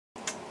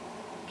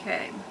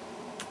Okay,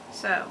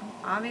 so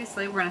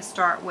obviously we're going to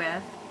start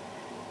with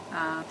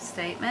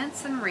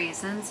statements and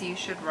reasons. You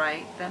should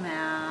write them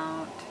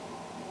out.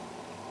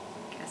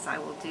 Guess I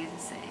will do the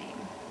same.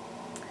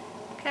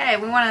 Okay,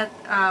 we want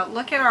to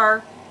look at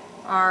our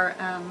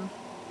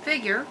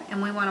figure,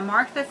 and we want to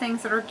mark the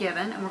things that are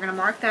given, and we're going to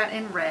mark that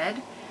in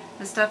red.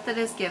 The stuff that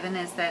is given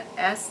is that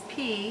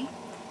SP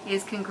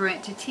is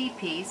congruent to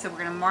TP, so we're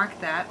going to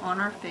mark that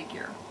on our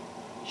figure.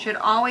 Should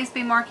always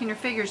be marking your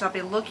figures. I'll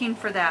be looking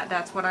for that.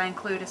 That's what I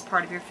include as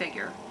part of your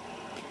figure.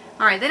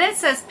 Alright, then it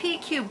says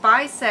PQ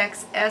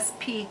bisects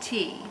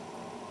SPT.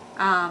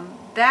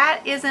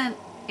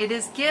 It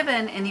is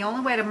given, and the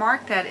only way to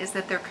mark that is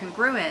that they're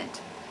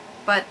congruent.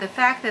 But the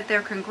fact that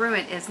they're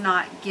congruent is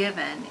not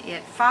given.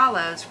 It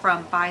follows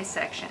from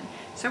bisection.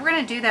 So we're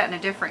going to do that in a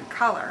different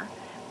color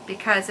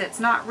because it's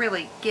not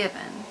really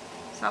given.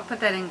 So I'll put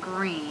that in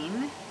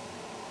green.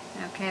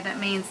 Okay, that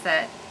means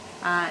that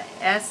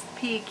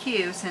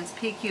SPQ, since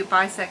PQ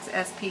bisects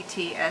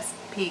SPT,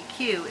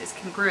 SPQ is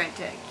congruent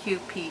to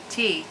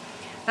QPT.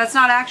 That's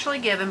not actually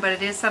given, but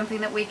it is something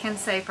that we can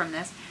say from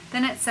this.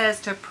 Then it says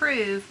to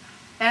prove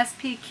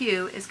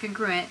SPQ is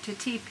congruent to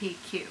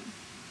TPQ.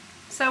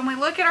 So when we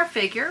look at our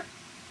figure,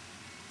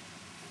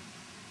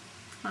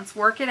 let's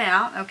work it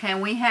out. Okay,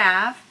 and we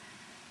have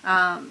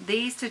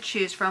these to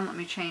choose from. Let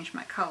me change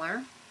my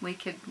color. We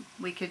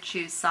could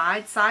choose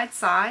side, side,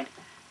 side,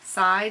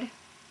 side,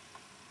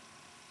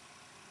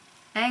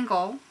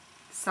 angle,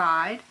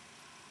 side,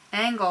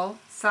 angle,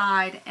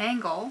 side,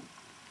 angle,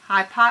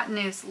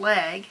 hypotenuse,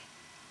 leg,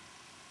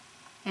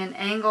 and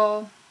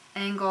angle,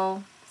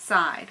 angle,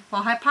 side.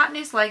 Well,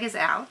 hypotenuse leg is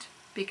out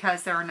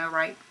because there are no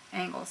right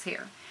angles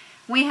here.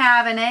 We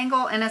have an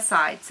angle and a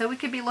side, so we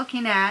could be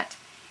looking at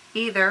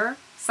either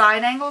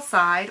side angle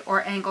side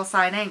or angle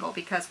side angle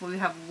because we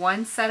have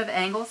one set of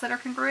angles that are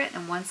congruent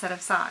and one set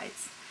of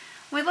sides.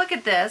 When we look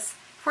at this,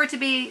 for it to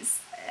be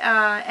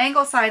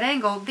angle side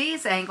angle,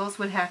 these angles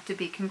would have to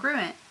be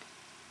congruent.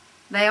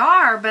 They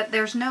are, but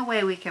there's no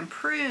way we can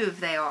prove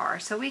they are,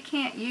 so we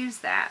can't use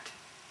that.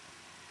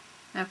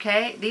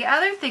 Okay, the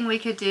other thing we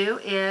could do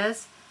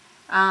is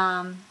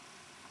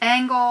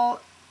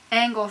angle,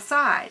 angle,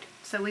 side.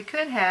 So we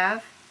could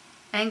have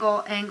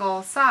angle,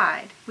 angle,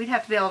 side. We'd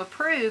have to be able to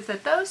prove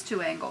that those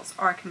two angles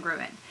are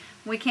congruent.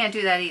 We can't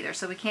do that either,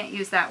 so we can't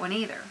use that one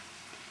either.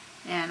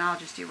 And I'll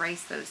just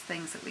erase those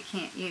things that we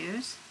can't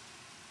use.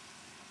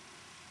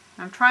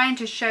 I'm trying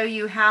to show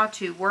you how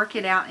to work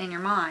it out in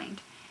your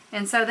mind.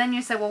 And so then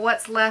you say, well,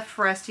 what's left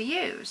for us to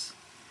use?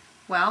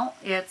 Well,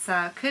 it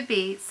could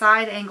be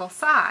side, angle,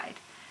 side.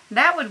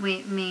 That would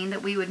mean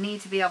that we would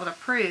need to be able to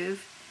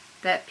prove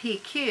that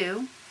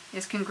PQ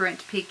is congruent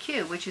to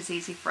PQ, which is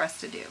easy for us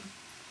to do.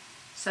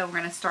 So we're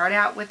going to start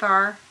out with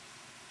our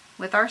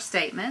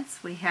statements.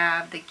 We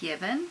have the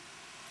given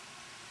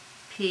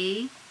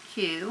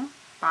PQ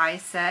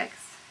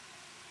bisects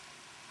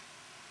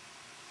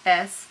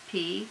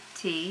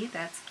SPT,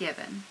 that's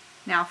given.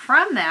 Now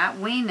from that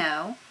we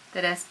know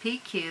that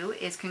SPQ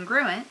is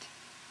congruent,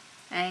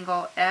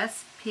 angle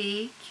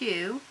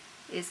SPQ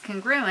is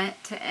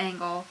congruent to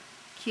angle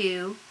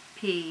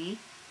QPT.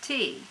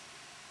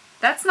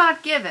 That's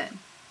not given.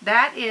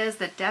 That is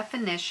the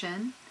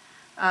definition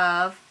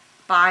of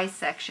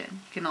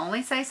bisection. You can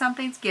only say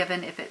something's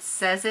given if it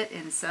says it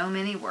in so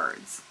many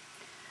words.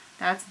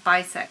 That's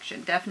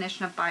bisection,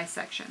 definition of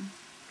bisection.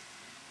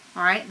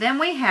 Alright, then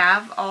we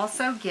have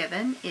also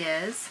given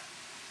is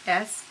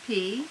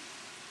SP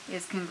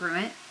is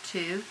congruent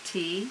to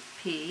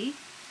TP,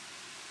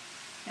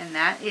 and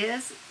that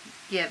is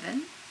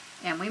given,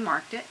 and we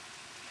marked it.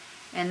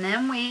 And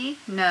then we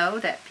know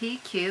that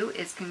PQ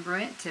is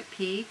congruent to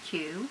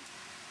PQ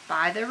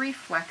by the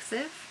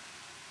reflexive.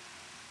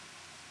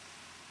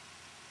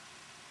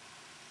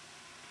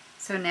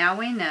 So now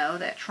we know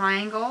that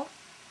triangle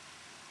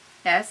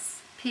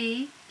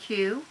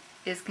SPQ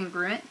is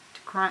congruent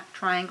to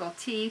triangle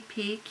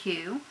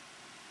TPQ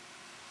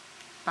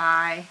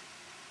by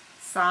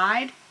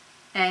side,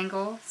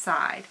 angle,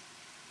 side.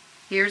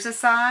 Here's a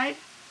side,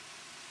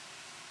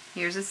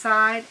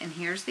 and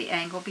here's the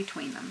angle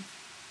between them.